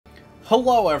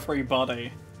Hello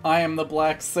everybody, I am the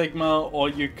Black Sigma, or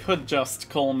you could just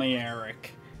call me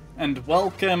Eric. And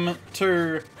welcome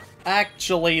to,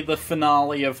 actually the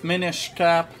finale of Minish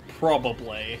Cap,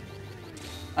 probably.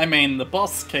 I mean, the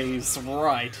boss key's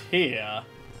right here.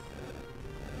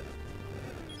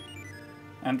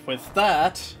 And with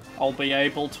that, I'll be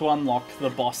able to unlock the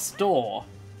boss door.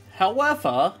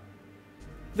 However,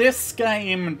 this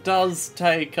game does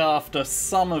take after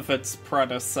some of its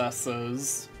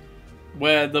predecessors,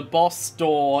 where the boss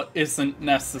door isn't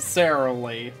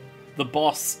necessarily the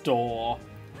boss door,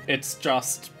 it's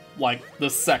just, like, the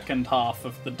second half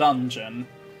of the dungeon.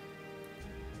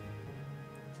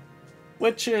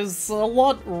 Which is a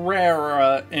lot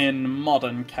rarer in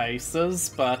modern cases,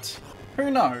 but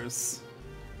who knows?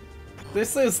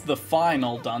 This is the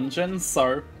final dungeon,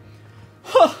 so...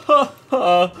 Ha ha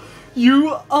ha!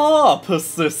 You are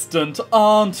persistent,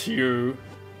 aren't you?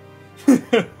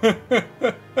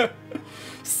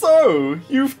 So,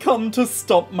 you've come to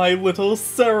stop my little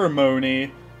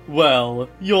ceremony. Well,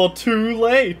 you're too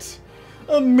late.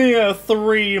 A mere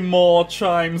 3 more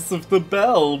chimes of the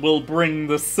bell will bring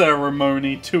the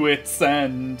ceremony to its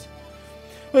end.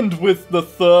 And with the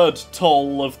 3rd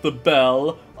toll of the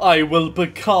bell, I will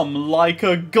become like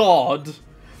a god.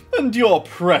 And your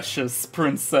precious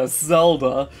Princess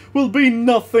Zelda will be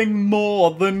nothing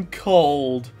more than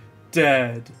cold,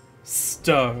 dead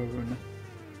stone.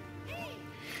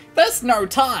 There's no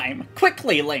time!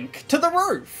 Quickly, Link, to the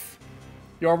roof!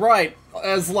 You're right,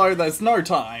 Eslo, there's no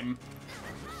time.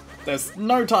 There's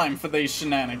no time for these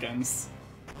shenanigans.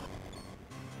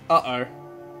 Uh-oh.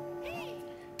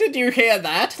 Did you hear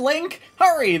that, Link?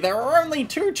 Hurry, there are only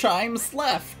 2 chimes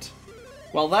left.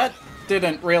 Well, that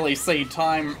didn't really seem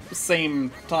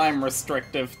time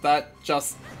restrictive. That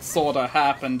just sorta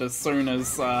happened as soon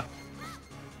as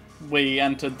we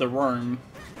entered the room.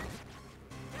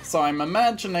 So I'm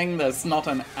imagining there's not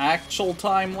an actual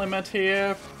time limit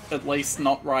here, at least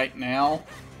not right now.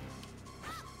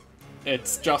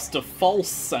 It's just a false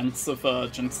sense of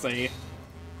urgency.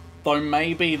 Though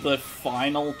maybe the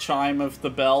final chime of the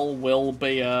bell will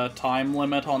be a time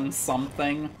limit on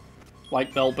something.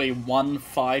 Like there'll be 1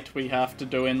 fight we have to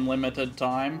do in limited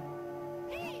time.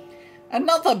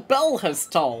 Another bell has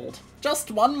tolled!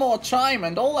 Just 1 more chime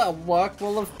and all our work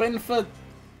will have been for...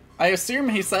 I assume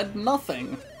he said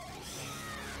nothing.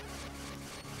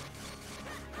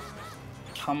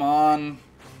 Come on.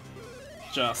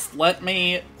 Just let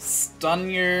me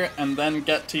stun you and then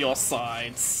get to your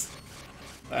sides.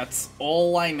 That's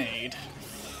all I need.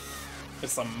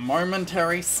 It's a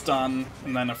momentary stun,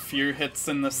 and then a few hits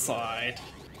in the side.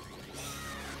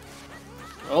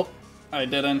 Oh, I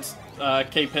didn't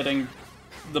keep hitting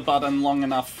the button long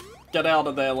enough. Get out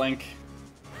of there, Link.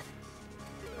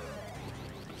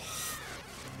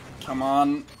 Come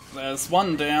on, there's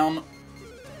 1 down.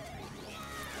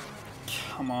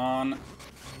 Come on.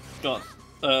 Got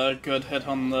a good hit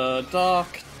on the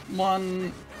dark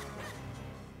one.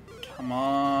 Come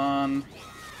on.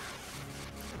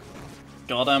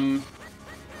 Got him.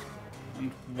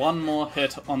 And 1 more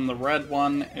hit on the red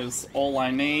one is all I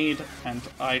need, and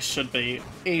I should be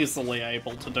easily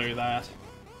able to do that.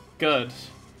 Good.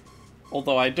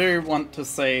 Although I do want to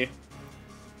see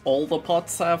all the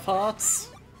pots have hearts.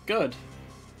 Good.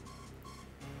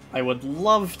 I would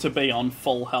love to be on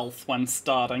full health when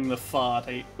starting the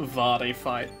Vaati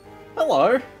fight.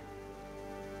 Hello!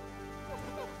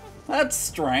 That's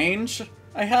strange.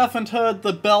 I haven't heard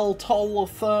the bell toll a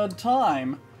 3rd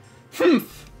time.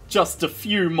 Humph! Just a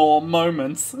few more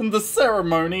moments, and the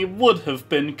ceremony would have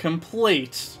been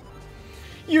complete.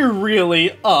 You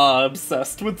really are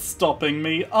obsessed with stopping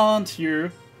me, aren't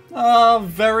you? Ah,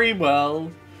 very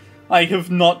well. I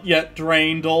have not yet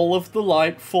drained all of the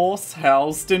light force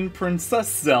housed in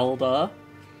Princess Zelda,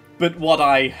 but what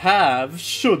I have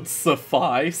should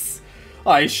suffice.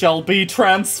 I shall be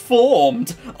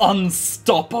transformed,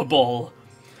 unstoppable.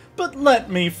 But let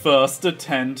me first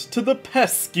attend to the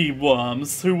pesky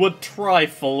worms who would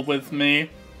trifle with me.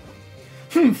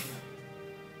 Humph.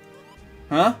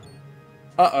 Huh?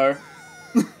 Uh-oh.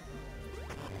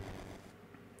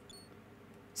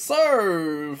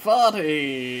 So,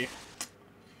 Vaati.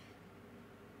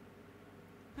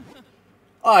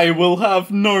 I will have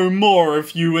no more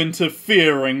of you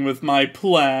interfering with my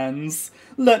plans.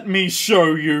 Let me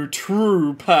show you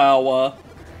true power.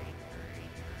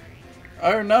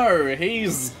 Oh no,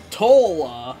 he's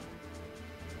taller.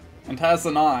 And has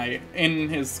an eye in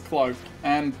his cloak,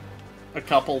 and a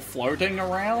couple floating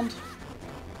around?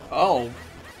 Oh.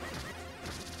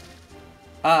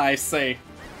 Ah, I see.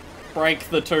 Break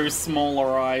the 2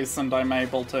 smaller eyes and I'm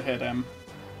able to hit him.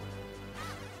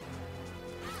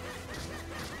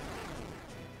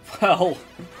 Well...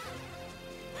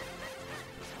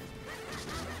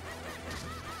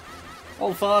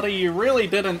 Well, Vaati, you really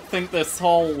didn't think this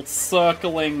whole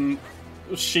circling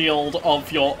shield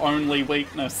of your only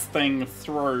weakness thing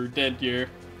through, did you?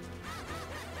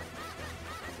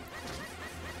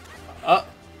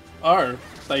 Oh,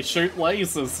 they shoot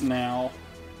lasers now.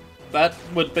 That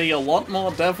would be a lot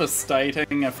more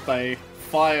devastating if they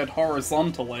fired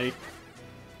horizontally.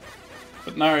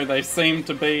 But no, they seem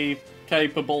to be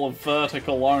capable of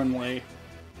vertical only.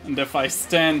 And if I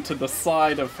stand to the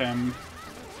side of him,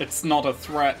 it's not a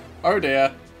threat. Oh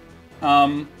dear.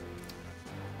 Hang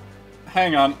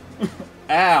on.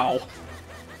 Ow.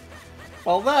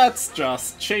 Well, that's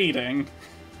just cheating.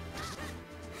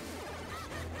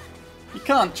 You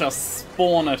can't just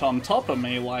spawn it on top of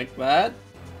me like that.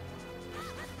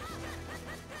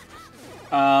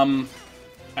 Ow.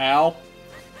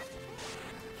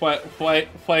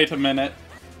 Wait a minute.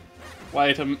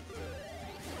 Wait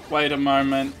a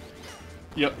moment.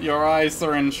 Your eyes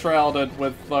are enshrouded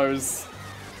with those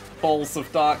balls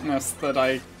of darkness that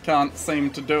I can't seem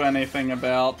to do anything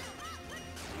about.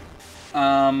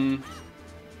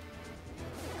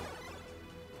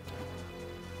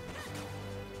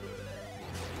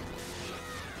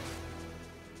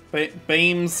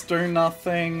 Beams do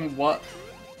nothing? What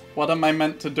am I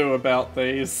meant to do about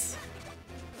these?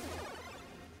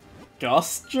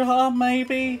 Gust jar,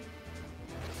 maybe?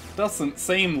 Doesn't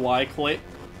seem likely.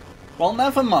 Well,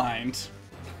 never mind.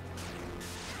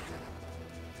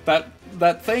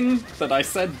 That thing that I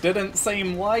said didn't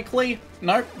seem likely?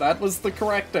 Nope, that was the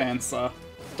correct answer.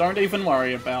 Don't even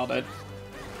worry about it.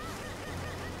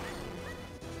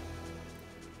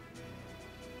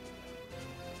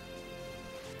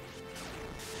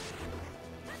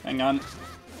 Hang on.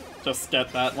 Just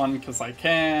get that one because I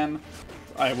can.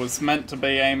 I was meant to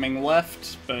be aiming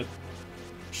left, but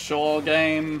sure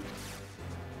game.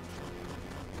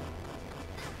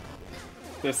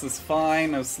 This is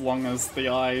fine as long as the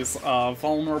eyes are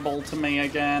vulnerable to me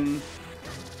again.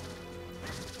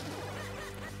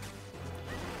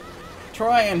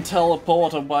 Try and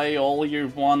teleport away all you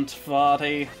want,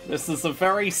 Vaati. This is a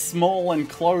very small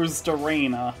enclosed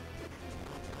arena.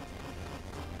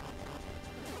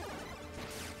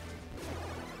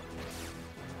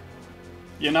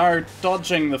 You know,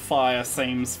 dodging the fire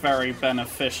seems very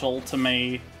beneficial to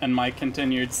me and my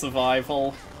continued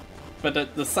survival. But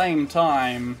at the same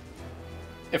time,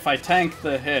 if I tank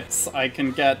the hits, I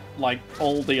can get, like,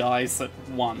 all the eyes at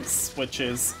once, which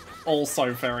is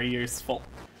also very useful.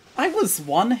 I was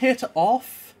one hit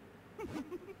off?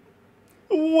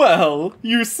 Well,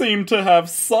 you seem to have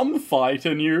some fight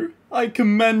in you. I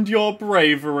commend your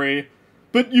bravery.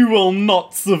 But you will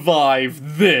not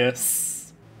survive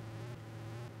this.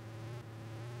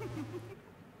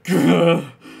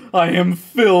 Grr. I am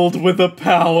filled with a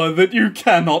power that you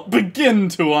cannot begin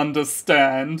to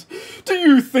understand. Do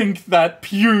you think that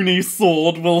puny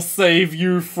sword will save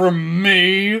you from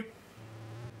me?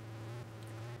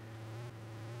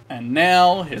 And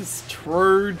now his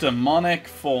true demonic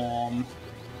form.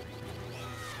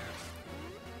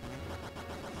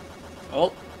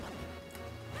 Oh.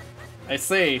 I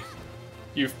see.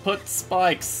 You've put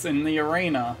spikes in the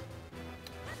arena.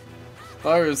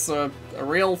 Those are a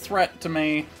real threat to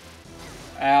me.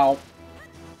 Ow.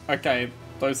 Okay,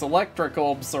 those electric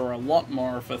orbs are a lot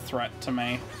more of a threat to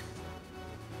me.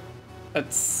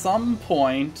 At some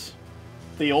point,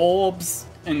 the orbs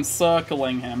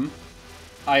encircling him,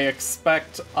 I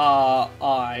expect are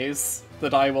eyes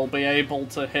that I will be able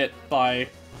to hit by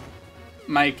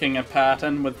making a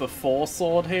pattern with the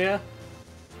foresword here.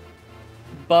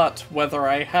 But whether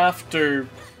I have to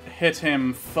hit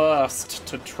him first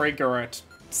to trigger it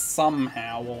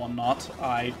somehow or not,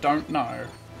 I don't know.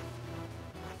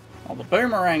 Well, the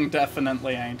boomerang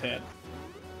definitely ain't it.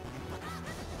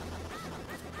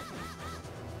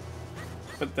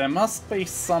 But there must be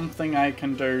something I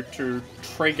can do to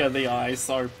trigger the eyes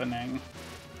opening.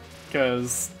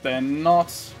 Because they're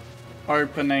not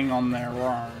opening on their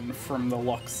own from the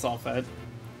looks of it.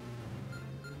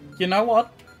 You know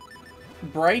what?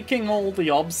 Breaking all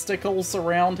the obstacles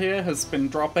around here has been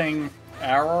dropping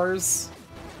arrows.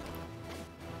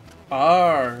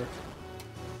 Oh.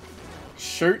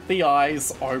 Shoot the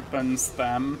eyes opens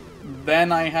them.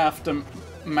 Then I have to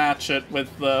match it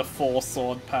with the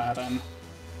foresword pattern.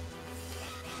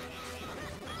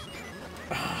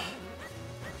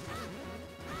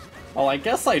 Well, I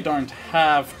guess I don't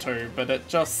have to, but it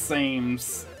just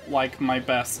seems like my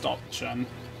best option.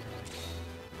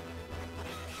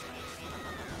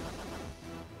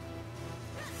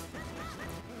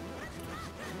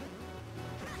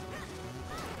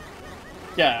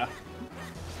 Yeah.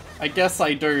 I guess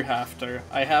I do have to.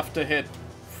 I have to hit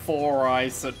 4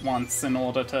 eyes at once in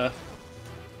order to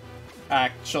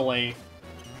actually...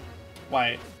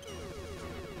 Wait.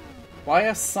 Why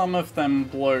are some of them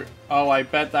blue? Oh, I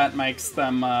bet that makes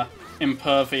them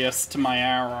impervious to my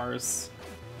arrows.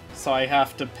 So I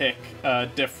have to pick a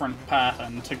different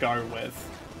pattern to go with.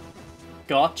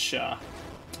 Gotcha.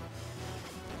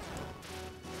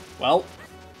 Well,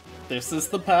 this is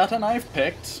the pattern I've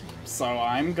picked, so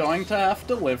I'm going to have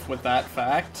to live with that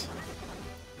fact.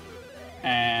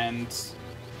 And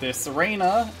this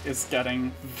arena is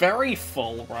getting very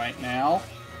full right now,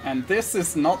 and this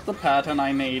is not the pattern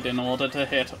I need in order to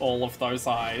hit all of those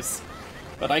eyes.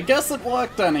 But I guess it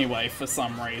worked anyway for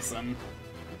some reason.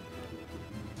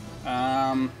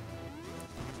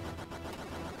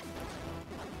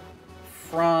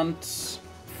 Front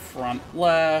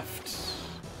left,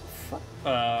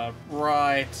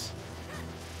 right,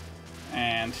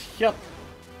 and yep.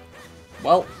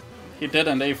 Well, he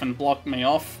didn't even block me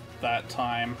off that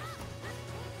time.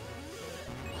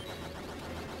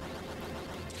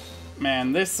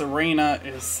 Man, this arena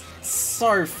is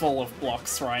so full of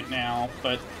blocks right now,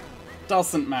 but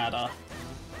doesn't matter.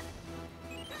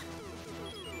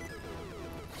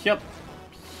 Yep.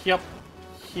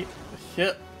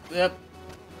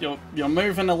 You're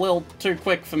moving a little too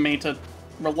quick for me to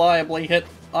reliably hit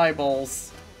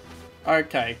eyeballs.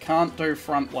 Okay, can't do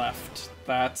front left.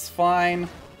 That's fine.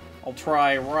 I'll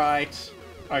try right.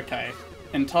 Okay,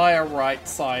 entire right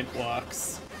side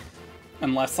works.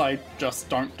 Unless I just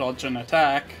don't dodge an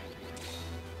attack.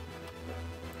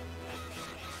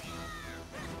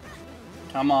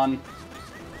 Come on.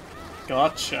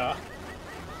 Gotcha.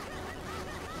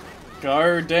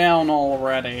 Go down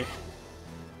already.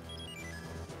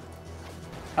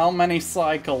 How many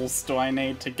cycles do I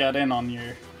need to get in on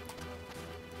you?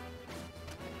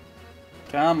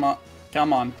 Come on.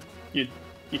 Come on. You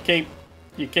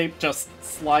keep just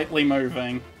slightly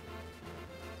moving.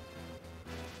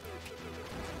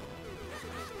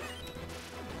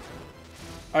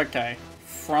 Okay,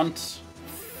 front.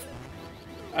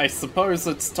 I suppose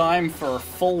it's time for a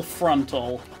full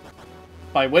frontal.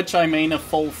 By which I mean a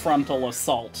full frontal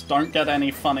assault. Don't get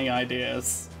any funny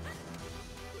ideas.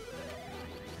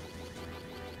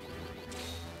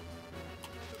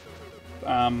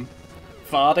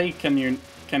 Vaati,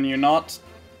 can you not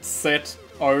sit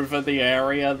over the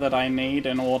area that I need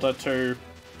in order to,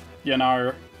 you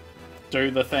know,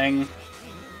 do the thing?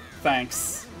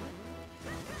 Thanks.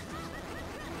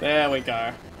 There we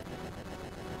go.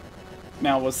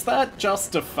 Now, was that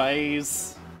just a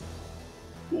phase?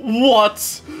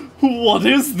 What? What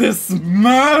is this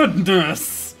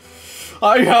madness?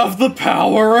 I have the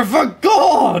power of a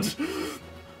god!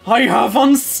 I have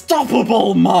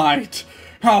unstoppable might!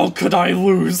 How could I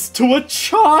lose to a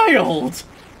child?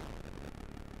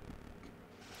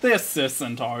 This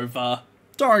isn't over.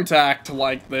 Don't act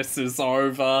like this is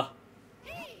over.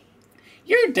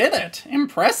 You did it!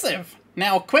 Impressive!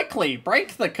 Now quickly,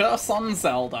 break the curse on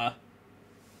Zelda.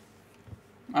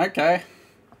 Okay.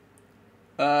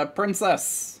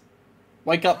 Princess.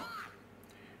 Wake up.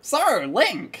 So,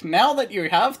 Link, now that you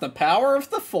have the power of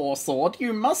the Four Sword,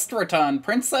 you must return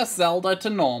Princess Zelda to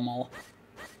normal.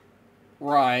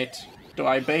 Right. Do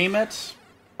I beam it?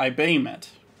 I beam it.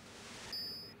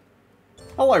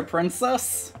 Hello,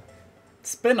 Princess.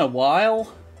 It's been a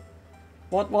while.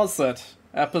 What was it?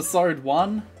 Episode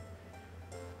 1?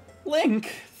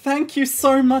 Link, thank you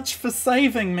so much for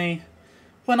saving me.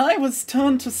 When I was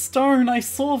turned to stone, I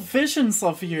saw visions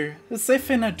of you, as if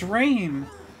in a dream.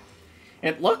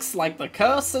 It looks like the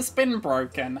curse has been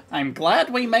broken. I'm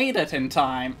glad we made it in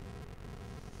time.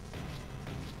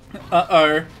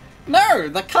 Uh-oh. No,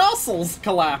 the castle's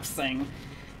collapsing.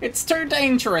 It's too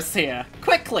dangerous here.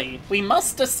 Quickly, we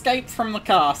must escape from the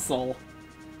castle.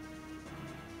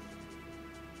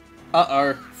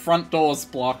 Uh-oh, front door's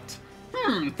blocked.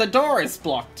 The door is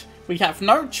blocked. We have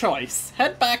no choice.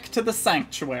 Head back to the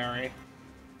sanctuary.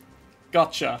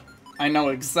 Gotcha. I know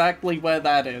exactly where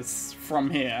that is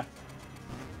from here.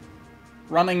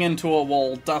 Running into a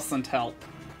wall doesn't help.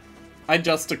 I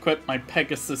just equipped my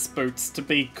Pegasus boots to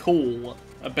be cool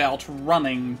about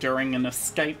running during an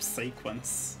escape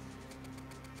sequence.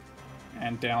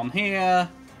 And down here,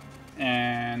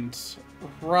 and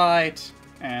right,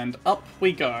 and up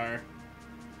we go.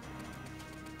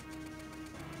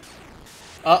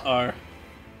 Uh-oh.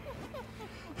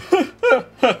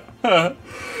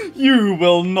 You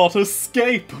will not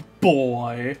escape,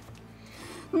 boy.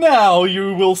 Now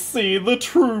you will see the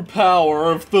true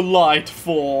power of the Light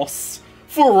Force.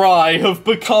 For I have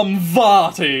become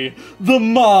Vaati, the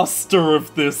master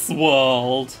of this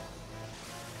world.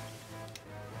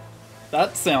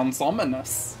 That sounds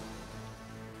ominous.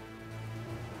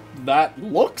 That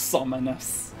looks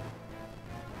ominous.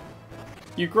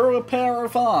 You grew a pair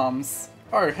of arms.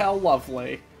 Oh, how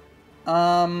lovely.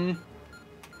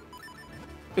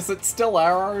 Is it still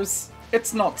arrows?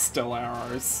 It's not still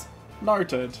arrows.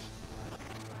 Noted.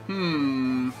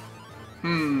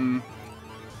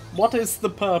 What is the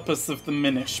purpose of the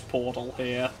Minish portal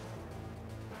here?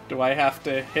 Do I have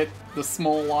to hit the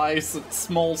small eyes at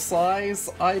small size?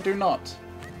 I do not.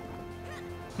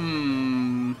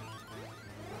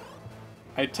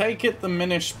 I take it the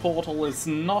Minish portal is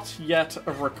not yet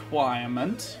a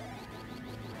requirement.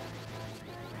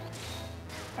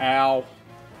 Ow.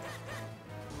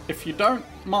 If you don't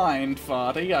mind,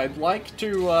 Vaati, I'd like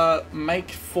to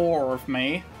make 4 of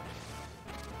me.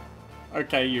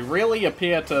 Okay, you really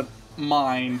appear to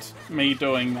mind me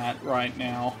doing that right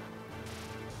now.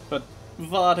 But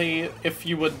Vaati, if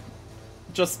you would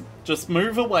just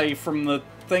move away from the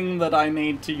thing that I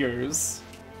need to use.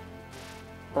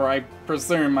 Or I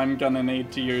presume I'm gonna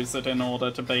need to use it in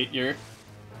order to beat you.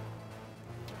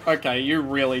 Okay, you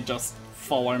really just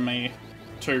follow me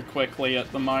too quickly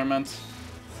at the moment.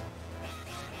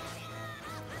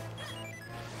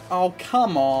 Oh,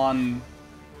 come on.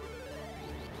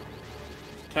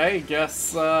 Okay,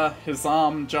 guess his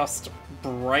arm just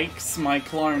breaks my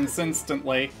clones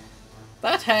instantly.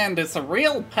 That hand is a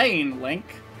real pain, Link.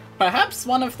 Perhaps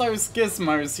one of those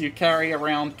gizmos you carry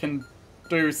around can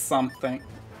do something.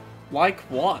 Like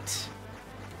what?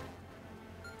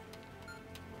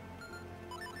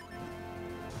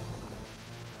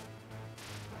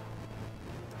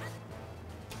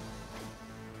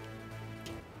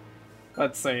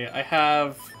 Let's see, I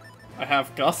have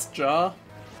Gust Jar.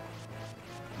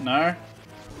 No.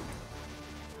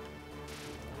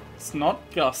 It's not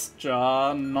Gust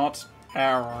Jar, not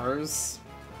arrows.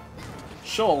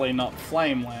 Surely not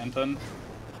Flame Lantern.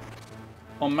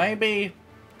 Or maybe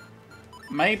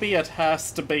it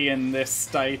has to be in this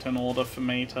state in order for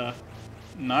me to...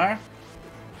 No?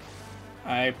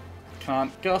 I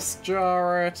can't Gust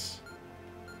Jar it.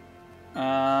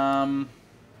 Bomb.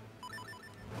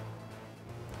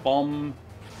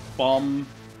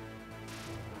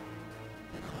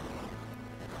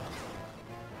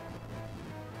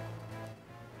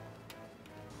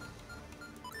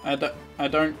 I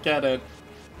don't get it.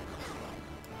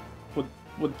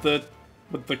 Would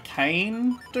the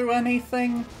cane do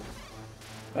anything?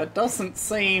 That doesn't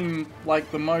seem like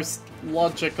the most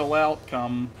logical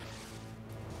outcome.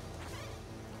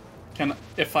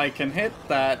 If I can hit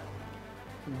that...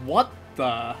 What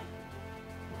the...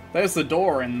 There's a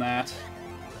door in that.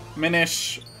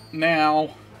 Minish, now.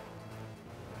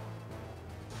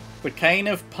 The cane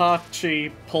of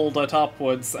Pakchi pulled it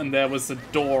upwards and there was a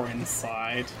door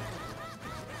inside.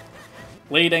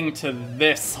 Leading to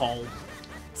this whole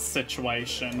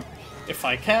situation. If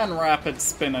I can rapid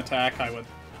spin attack, I would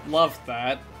love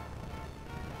that.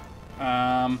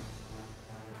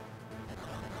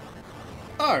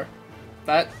 Oh.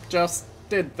 That just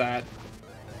did that.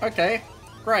 Okay,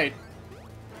 great.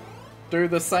 Do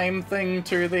the same thing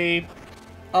to the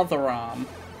other arm,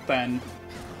 then.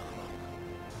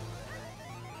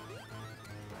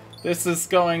 This is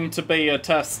going to be a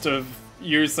test of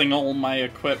using all my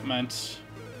equipment,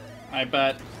 I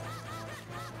bet.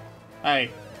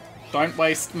 Hey, don't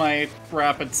waste my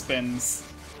rapid spins.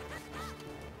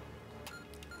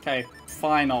 Okay,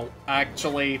 fine, I'll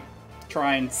actually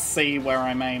try and see where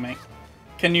I'm aiming.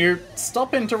 Can you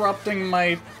stop interrupting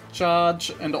my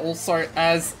charge, and also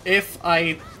as if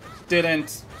I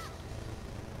didn't...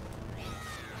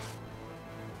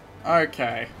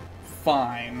 Okay,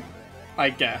 fine, I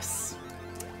guess.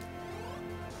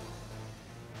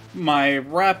 My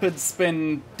rapid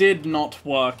spin did not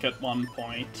work at one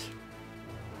point,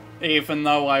 even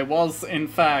though I was, in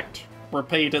fact,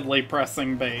 repeatedly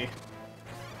pressing B.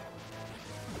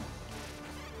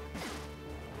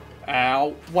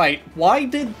 Ow. Wait, why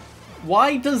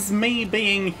does me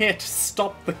being hit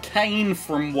stop the cane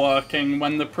from working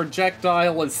when the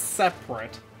projectile is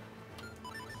separate?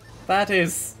 That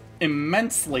is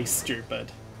immensely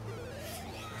stupid.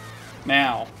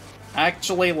 Now,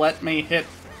 actually let me hit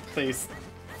these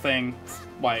things.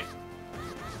 Wait.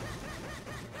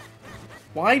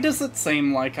 Why does it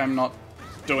seem like I'm not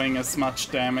doing as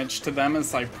much damage to them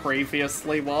as I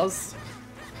previously was?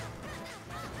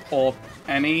 Or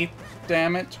any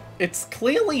damage? It's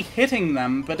clearly hitting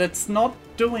them, but it's not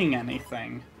doing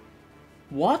anything.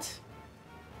 What?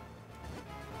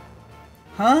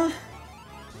 Huh?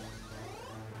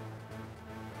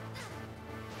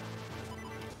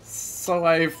 So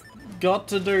I've got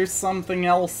to do something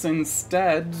else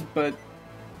instead, but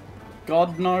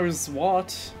God knows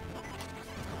what.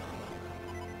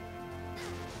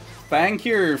 Thank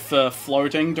you for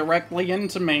floating directly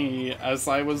into me as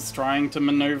I was trying to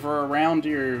maneuver around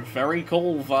you. Very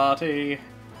cool, Vaati.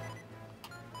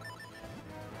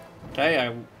 Okay,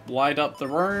 I light up the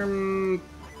room.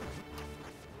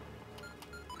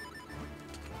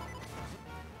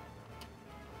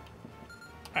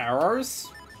 Arrows?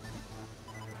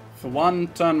 For one,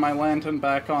 turn my lantern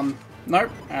back on.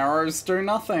 Nope, arrows do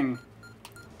nothing.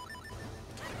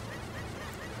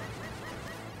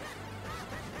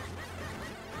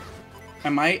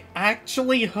 Am I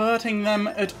actually hurting them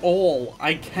at all?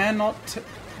 I cannot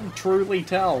truly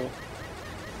tell.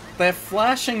 They're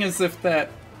flashing as if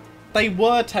they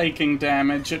were taking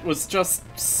damage. It was just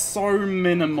so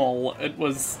minimal, it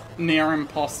was near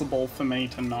impossible for me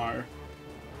to know.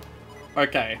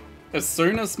 Okay, as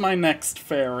soon as my next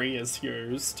fairy is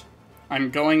used,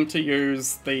 I'm going to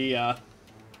use the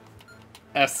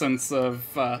essence of,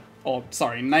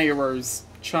 Nehru's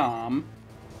charm.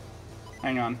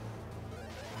 Hang on.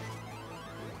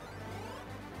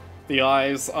 The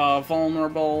eyes are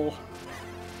vulnerable,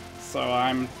 so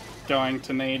I'm going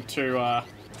to need to,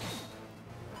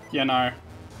 you know,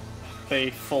 be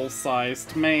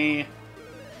full-sized me.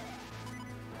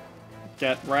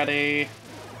 Get ready.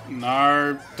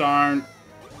 No, don't.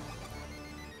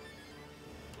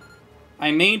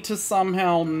 I need to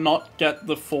somehow not get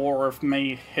the four of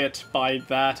me hit by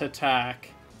that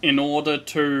attack in order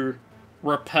to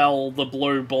repel the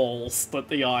blue balls that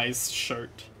the eyes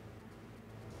shoot.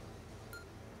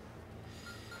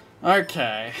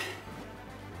 Okay.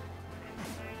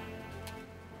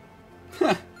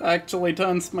 Actually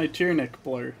turns my tunic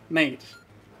blue. Neat.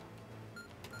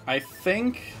 I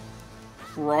think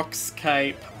Rock's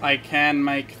Cape, I can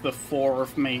make the four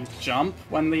of me jump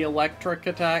when the electric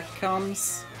attack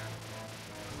comes.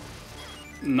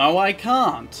 No, I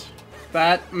can't.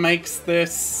 That makes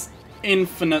this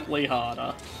infinitely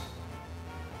harder.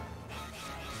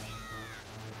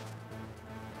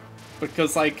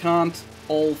 Because I can't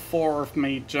all four of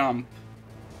me jump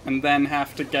and then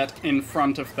have to get in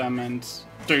front of them and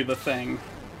do the thing.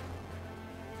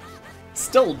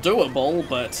 Still doable,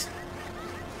 but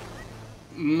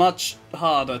much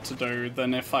harder to do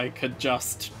than if I could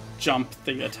just jump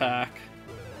the attack.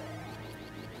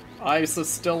 Eyes are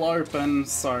still open,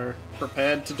 so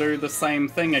prepared to do the same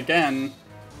thing again.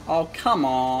 Oh, come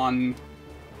on.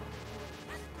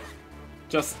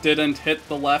 Just didn't hit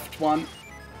the left one.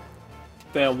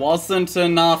 There wasn't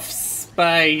enough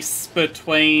space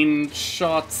between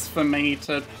shots for me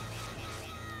to...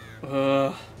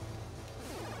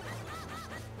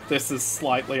 This is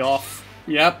slightly off.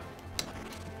 Yep.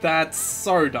 That's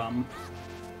so dumb.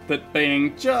 That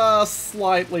being just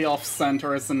slightly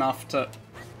off-center is enough to...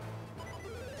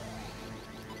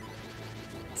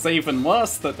 It's even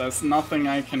worse that there's nothing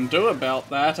I can do about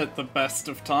that at the best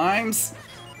of times.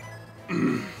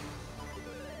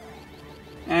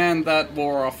 And that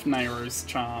wore off Nehru's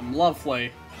charm.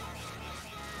 Lovely.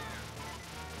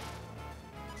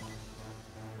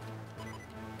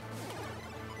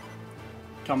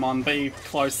 Come on, be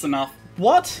close enough.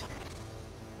 What?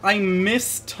 I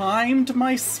mistimed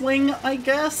my swing, I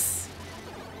guess?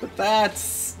 But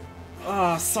that's...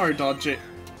 oh, so dodgy.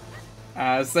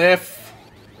 As if...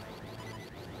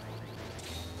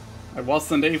 I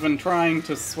wasn't even trying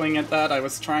to swing at that, I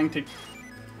was trying to...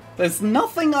 There's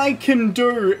nothing I can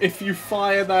do if you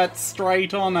fire that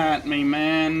straight on at me,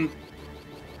 man.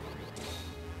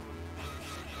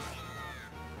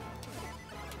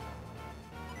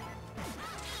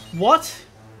 What?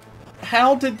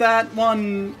 How did that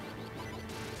one...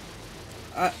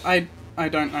 I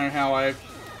don't know how I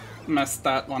messed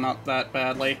that one up that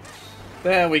badly.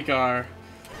 There we go.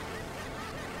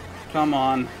 Come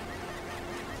on.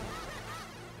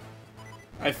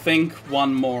 I think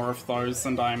one more of those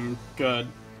and I'm good.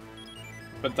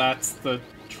 But that's the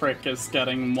trick, is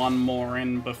getting one more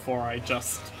in before I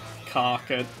just cark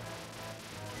it.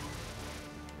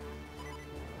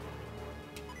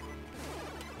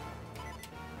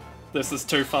 This is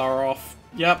too far off.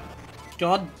 Yep.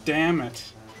 God damn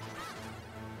it.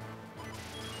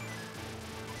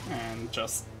 And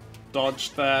just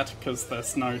dodge that, because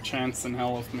there's no chance in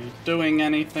hell of me doing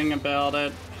anything about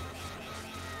it.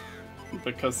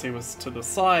 Because he was to the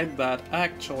side, that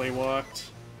actually worked.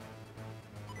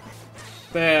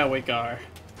 There we go.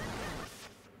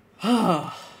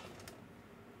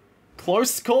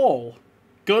 Close call.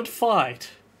 Good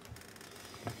fight.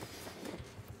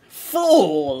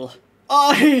 Fool!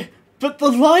 But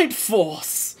the light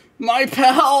force! My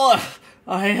power!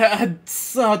 I had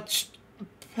such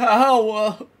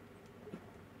power.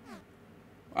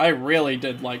 I really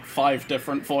did like 5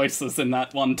 different voices in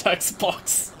that one text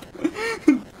box.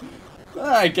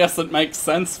 I guess it makes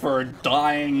sense for a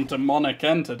dying demonic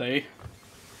entity.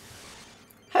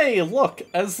 Hey, look,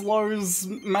 Eslo's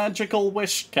magical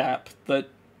wish cap that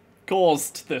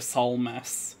caused this whole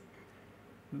mess.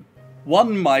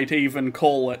 One might even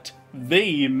call it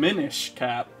the Minish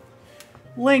Cap.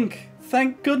 Link,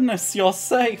 thank goodness you're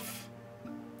safe.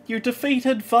 You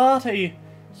defeated Vaati.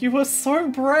 You were so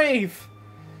brave.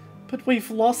 But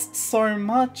we've lost so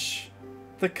much.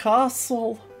 The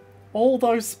castle. All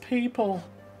those people.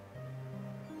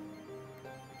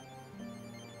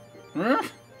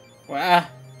 Where?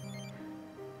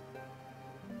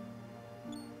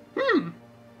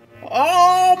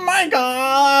 Oh my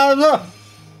god!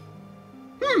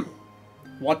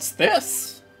 What's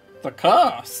this? The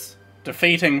curse.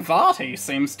 Defeating Vaati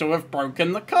seems to have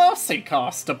broken the curse he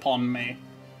cast upon me.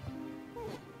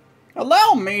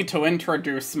 Allow me to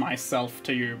introduce myself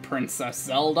to you, Princess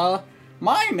Zelda.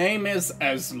 My name is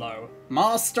Eslo,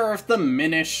 master of the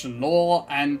Minish law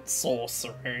and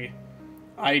sorcery.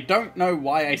 I don't know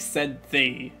why I said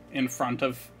 "the" in front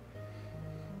of...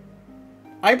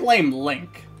 I blame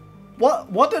Link.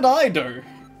 What did I do?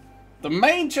 The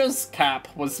Mage's Cap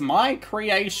was my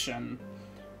creation,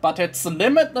 but its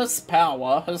limitless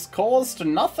power has caused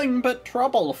nothing but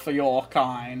trouble for your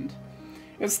kind.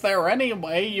 Is there any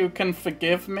way you can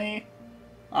forgive me?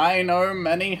 I know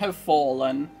many have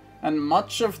fallen, and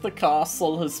much of the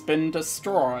castle has been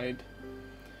destroyed.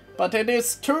 But it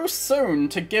is too soon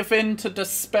to give in to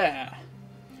despair.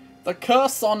 The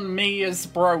curse on me is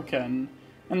broken,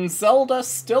 and Zelda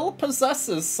still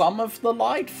possesses some of the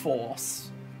light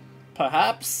force.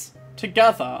 Perhaps,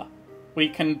 together, we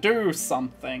can do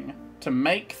something to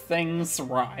make things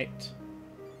right.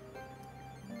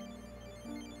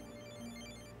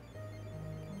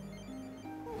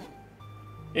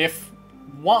 If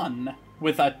one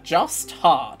with a just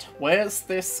heart wears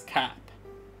this cap,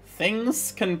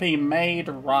 things can be made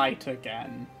right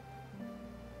again.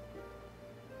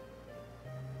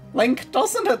 Link,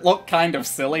 doesn't it look kind of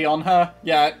silly on her?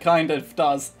 Yeah, it kind of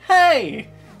does. Hey!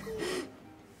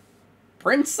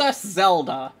 Princess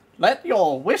Zelda, let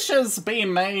your wishes be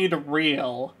made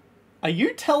real. Are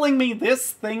you telling me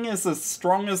this thing is as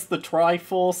strong as the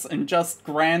Triforce and just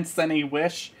grants any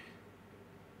wish?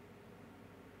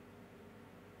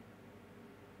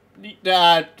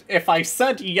 If I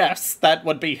said yes, that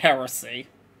would be heresy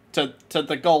to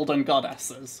the Golden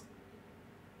Goddesses.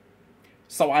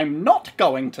 So I'm not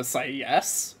going to say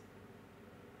yes.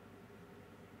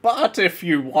 But if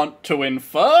you want to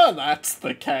infer that's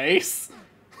the case...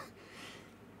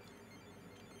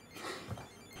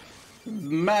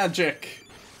 Magic.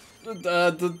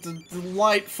 The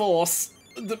light force.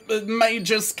 The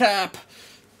Mage's Cap.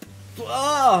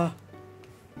 Ah!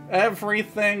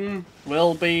 Everything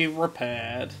will be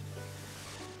repaired.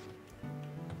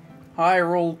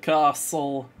 Hyrule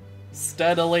Castle,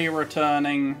 steadily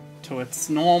returning to its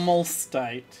normal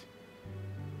state.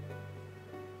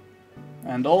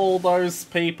 And all those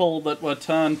people that were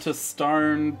turned to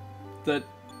stone that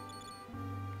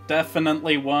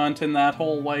definitely weren't in that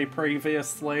hallway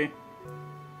previously.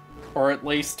 Or at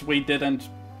least we didn't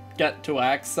get to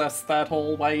access that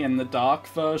hallway in the dark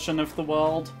version of the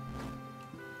world.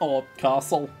 Or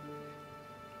castle.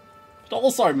 But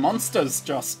also monsters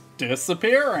just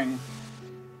disappearing.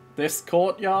 This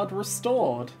courtyard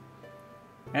restored.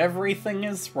 Everything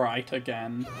is right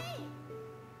again.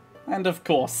 And of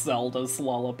course Zelda's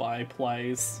lullaby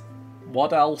plays.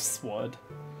 What else would?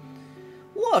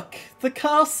 Look! The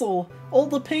castle! All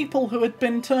the people who had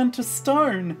been turned to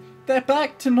stone! They're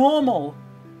back to normal!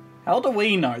 How do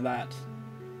we know that?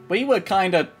 We were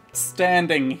kinda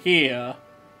standing here.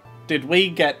 Did we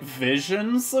get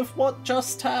visions of what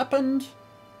just happened?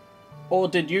 Or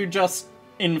did you just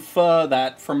infer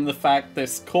that from the fact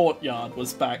this courtyard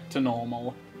was back to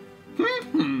normal?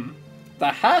 The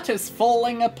hat is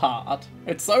falling apart.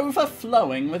 It's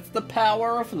overflowing with the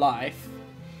power of life.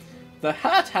 The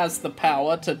hat has the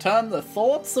power to turn the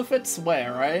thoughts of its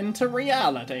wearer into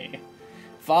reality.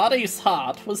 Vaati's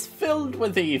heart was filled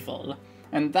with evil,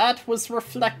 and that was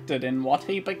reflected in what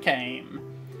he became.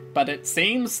 But it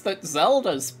seems that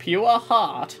Zelda's pure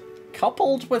heart,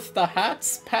 coupled with the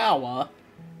hat's power,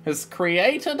 has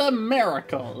created a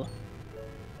miracle.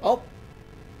 Oh.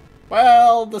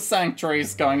 Well, the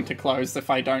sanctuary's going to close if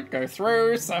I don't go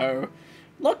through, so...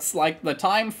 looks like the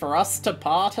time for us to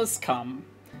part has come.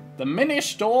 The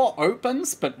Minish door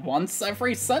opens but once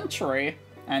every century,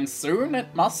 and soon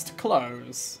it must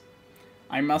close.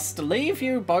 I must leave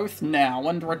you both now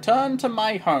and return to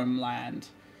my homeland.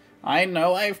 I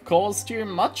know I've caused you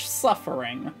much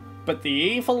suffering, but the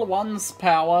evil one's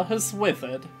power has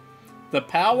withered. The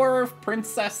power of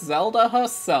Princess Zelda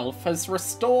herself has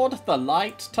restored the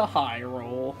light to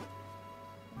Hyrule.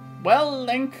 Well,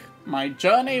 Link, my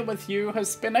journey with you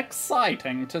has been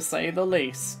exciting, to say the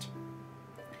least.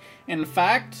 In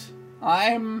fact,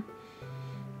 I'm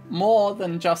more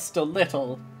than just a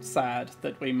little sad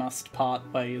that we must part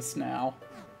ways now.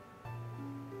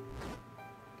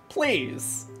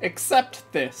 Please, accept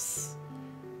this.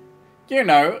 You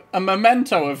know, a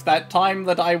memento of that time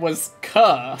that I was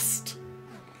cursed.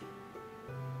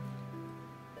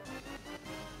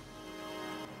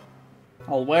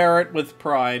 I'll wear it with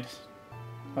pride,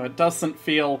 though it doesn't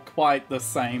feel quite the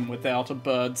same without a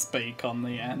bird's beak on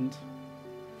the end.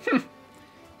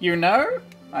 You know,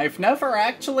 I've never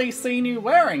actually seen you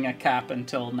wearing a cap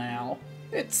until now.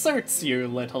 It suits you,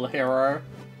 little hero.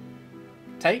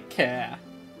 Take care.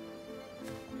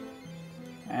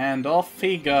 And off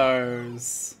he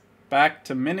goes. Back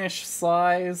to Minish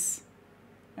size.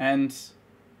 And...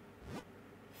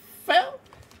 farewell,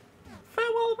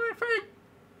 my friend.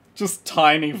 Just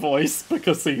tiny voice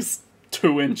because he's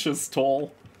 2 inches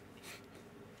tall.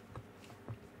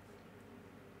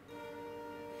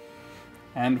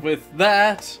 And with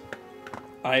that,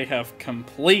 I have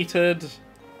completed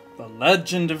The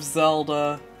Legend of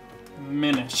Zelda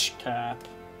Minish Cap.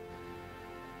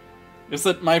 Is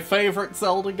it my favorite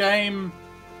Zelda game?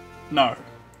 No,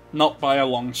 not by a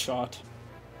long shot.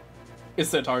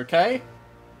 Is it okay?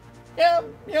 Yeah,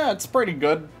 it's pretty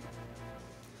good.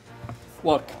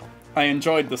 Look, I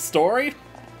enjoyed the story,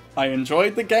 I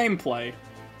enjoyed the gameplay.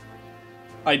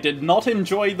 I did not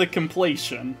enjoy the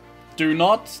completion. Do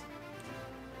not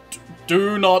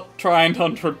try and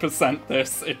 100%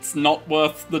 this. It's not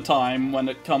worth the time when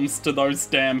it comes to those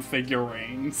damn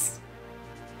figurines.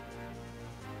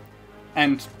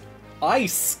 And I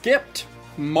skipped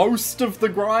most of the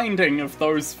grinding of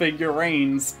those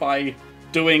figurines by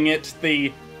doing it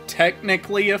the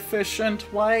technically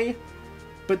efficient way,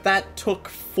 but that took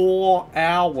 4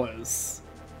 hours.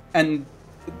 And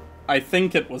I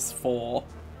think it was 4.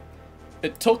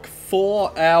 It took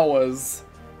 4 hours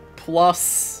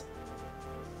plus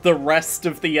the rest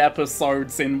of the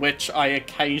episodes in which I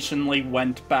occasionally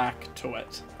went back to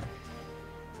it.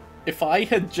 If I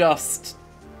had just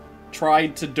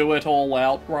tried to do it all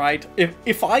outright,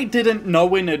 if I didn't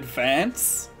know in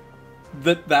advance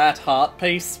that heart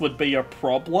piece would be a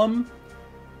problem,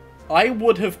 I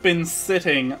would have been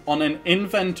sitting on an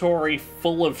inventory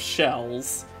full of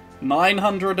shells,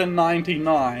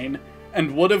 999,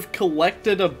 and would have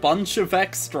collected a bunch of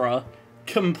extra,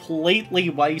 completely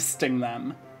wasting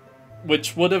them,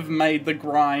 which would have made the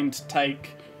grind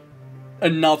take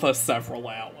another several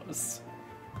hours.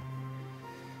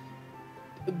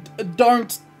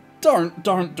 Don't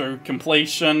do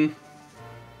completion.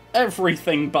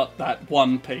 Everything but that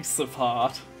one piece of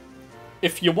heart.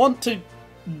 If you want to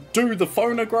do the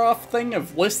phonograph thing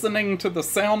of listening to the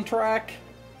soundtrack,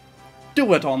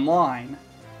 do it online.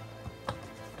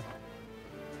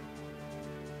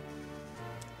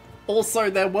 Also,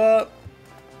 there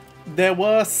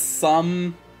were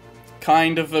some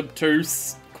kind of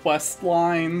obtuse quest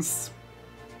lines,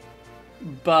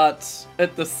 but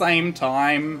at the same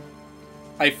time,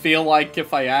 I feel like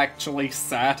if I actually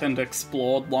sat and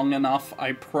explored long enough,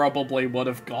 I probably would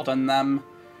have gotten them.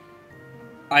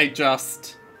 I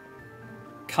just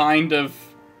kind of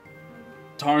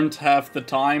don't have the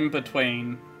time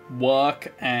between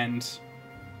work and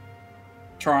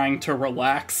trying to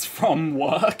relax from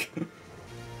work.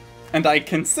 And I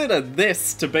consider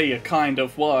this to be a kind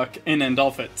of work in and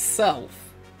of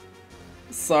itself.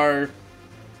 So,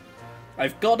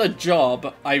 I've got a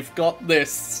job, I've got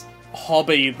this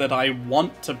hobby that I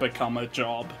want to become a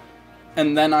job,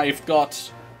 and then I've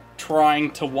got trying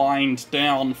to wind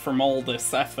down from all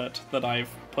this effort that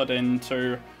I've put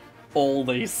into all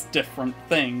these different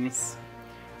things.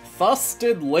 Thus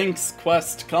did Link's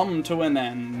quest come to an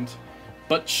end.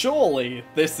 But surely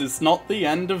this is not the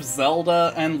end of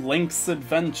Zelda and Link's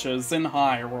adventures in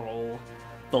Hyrule.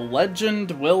 The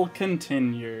legend will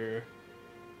continue.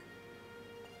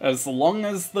 As long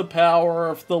as the power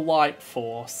of the Light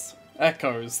Force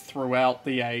echoes throughout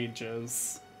the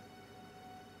ages.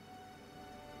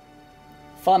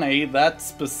 Funny, that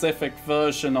specific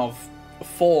version of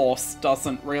Force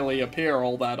doesn't really appear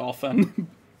all that often.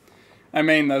 I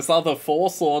mean, there's other Four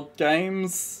Sword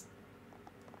games.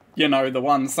 You know, the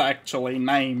ones actually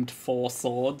named Four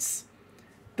Swords.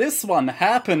 This one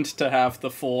happened to have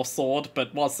the Four Sword,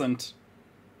 but wasn't,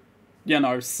 you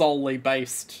know, solely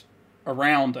based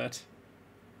around it.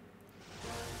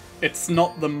 it's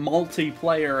not the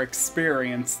multiplayer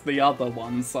experience the other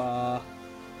ones are.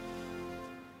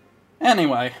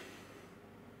 Anyway.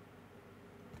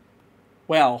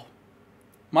 Well,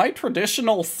 my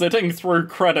traditional sitting through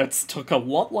credits took a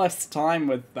lot less time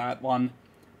with that one.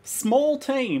 Small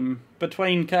team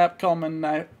between Capcom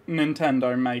and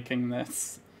Nintendo making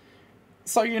this.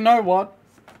 So you know what?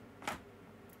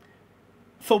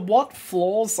 For what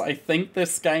flaws I think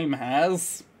this game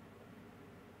has,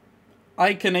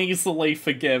 I can easily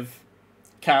forgive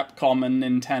Capcom and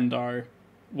Nintendo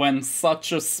when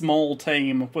such a small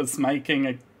team was making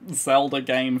a Zelda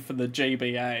game for the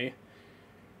GBA.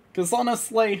 Because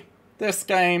honestly, this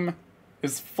game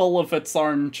is full of its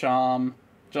own charm,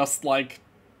 just like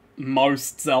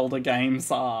most Zelda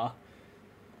games are.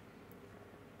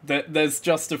 There's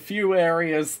just a few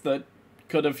areas that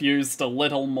could have used a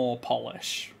little more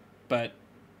polish, but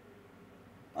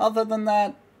other than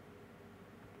that,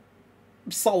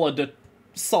 solid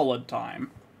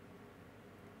time.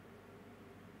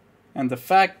 And the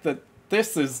fact that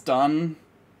this is done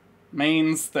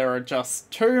means there are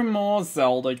just 2 more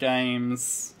Zelda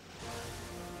games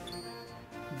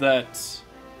that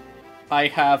I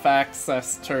have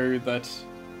access to that...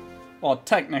 Or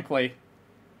technically,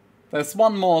 there's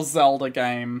 1 more Zelda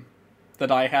game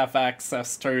that I have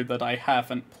access to that I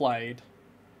haven't played.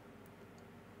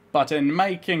 But in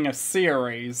making a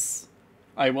series,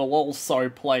 I will also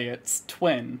play its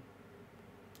twin.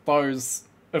 Those,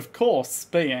 of course,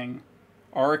 being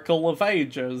Oracle of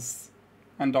Ages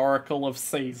and Oracle of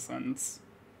Seasons.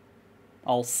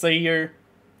 I'll see you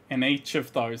in each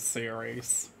of those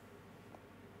series.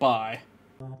 Bye.